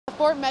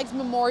Fort Meigs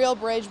Memorial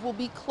Bridge will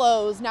be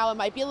closed. Now, it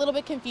might be a little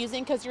bit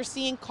confusing because you're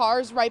seeing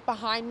cars right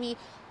behind me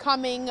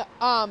coming,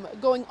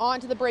 going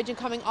onto the bridge and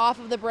coming off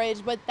of the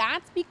bridge, but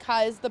that's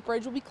because the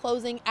bridge will be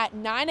closing at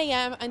 9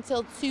 a.m.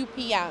 until 2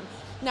 p.m.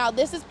 Now,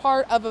 this is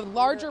part of a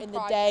larger in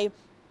the day.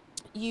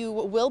 You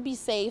will be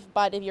safe,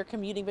 but if you're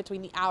commuting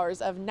between the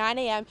hours of 9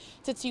 a.m.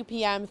 to 2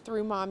 p.m.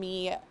 through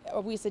Maumee,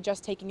 we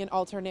suggest taking an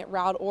alternate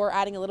route or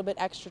adding a little bit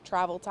extra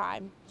travel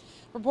time.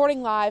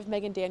 Reporting live,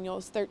 Megan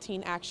Daniels,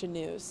 13 Action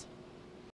News.